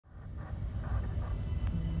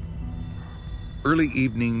Early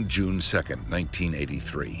evening, June 2nd,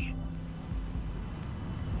 1983.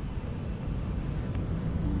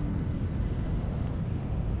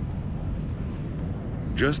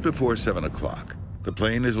 Just before 7 o'clock, the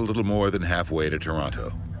plane is a little more than halfway to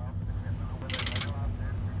Toronto.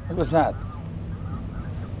 What was that?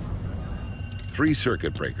 3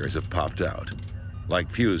 circuit breakers have popped out. Like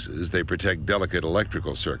fuses, they protect delicate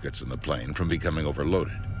electrical circuits in the plane from becoming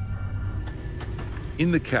overloaded. In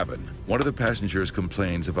the cabin, one of the passengers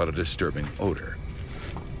complains about a disturbing odor.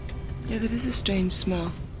 Yeah, that is a strange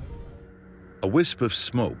smell. A wisp of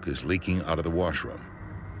smoke is leaking out of the washroom.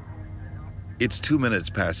 It's 2 minutes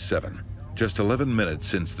past 7, just 11 minutes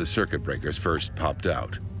since the circuit breakers first popped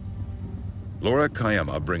out. Laura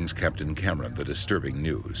Kayama brings Captain Cameron the disturbing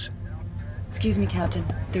news. Excuse me, Captain.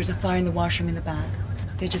 There's a fire in the washroom in the back.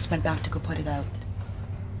 They just went back to go put it out.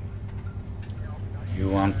 You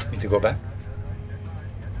want me to go back?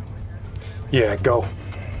 Yeah, go.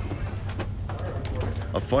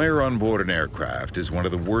 A fire on board an aircraft is one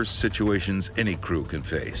of the worst situations any crew can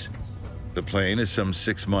face. The plane is some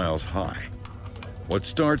 6 miles high. What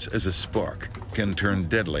starts as a spark can turn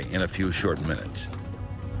deadly in a few short minutes.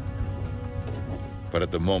 But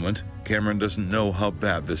at the moment, Cameron doesn't know how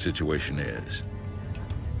bad the situation is.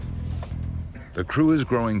 The crew is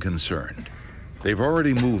growing concerned. They've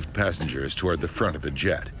already moved passengers toward the front of the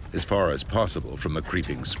jet, as far as possible from the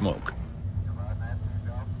creeping smoke.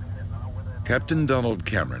 Captain Donald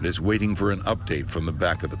Cameron is waiting for an update from the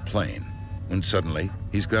back of the plane, when suddenly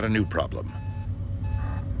he's got a new problem.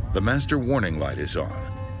 The master warning light is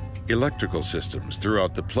on. Electrical systems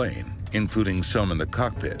throughout the plane, including some in the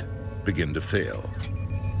cockpit, begin to fail.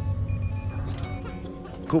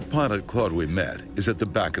 Co-pilot Claude Ouimet is at the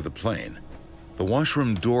back of the plane. The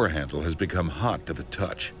washroom door handle has become hot to the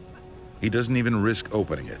touch. He doesn't even risk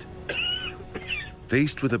opening it.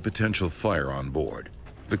 Faced with a potential fire on board,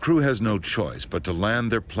 the crew has no choice but to land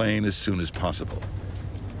their plane as soon as possible.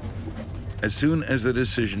 As soon as the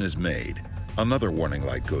decision is made, another warning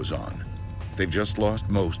light goes on. They've just lost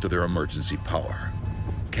most of their emergency power.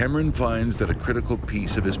 Cameron finds that a critical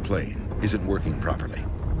piece of his plane isn't working properly.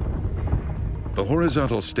 The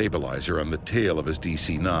horizontal stabilizer on the tail of his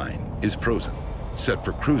DC-9 is frozen, set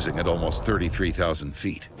for cruising at almost 33,000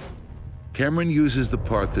 feet. Cameron uses the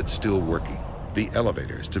part that's still working, the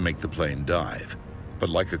elevators, to make the plane dive. But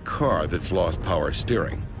like a car that's lost power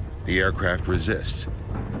steering, the aircraft resists.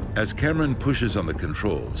 As Cameron pushes on the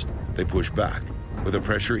controls, they push back, with a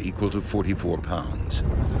pressure equal to 44 pounds.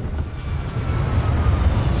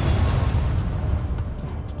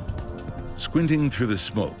 Squinting through the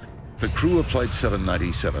smoke, the crew of Flight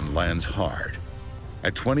 797 lands hard.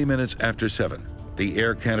 At 20 minutes after 7, the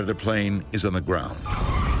Air Canada plane is on the ground.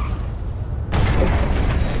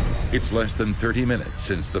 It's less than 30 minutes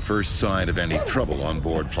since the first sign of any trouble on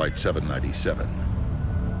board Flight 797.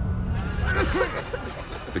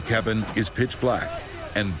 The cabin is pitch black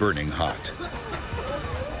and burning hot.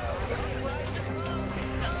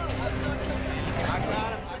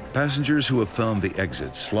 Passengers who have found the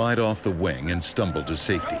exit slide off the wing and stumble to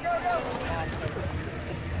safety.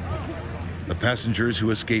 The passengers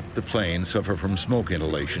who escaped the plane suffer from smoke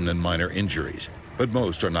inhalation and minor injuries, but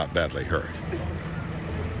most are not badly hurt.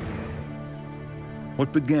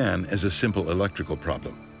 What began as a simple electrical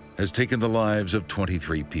problem has taken the lives of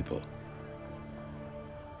 23 people.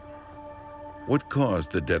 What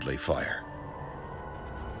caused the deadly fire?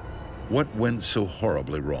 What went so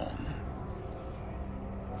horribly wrong?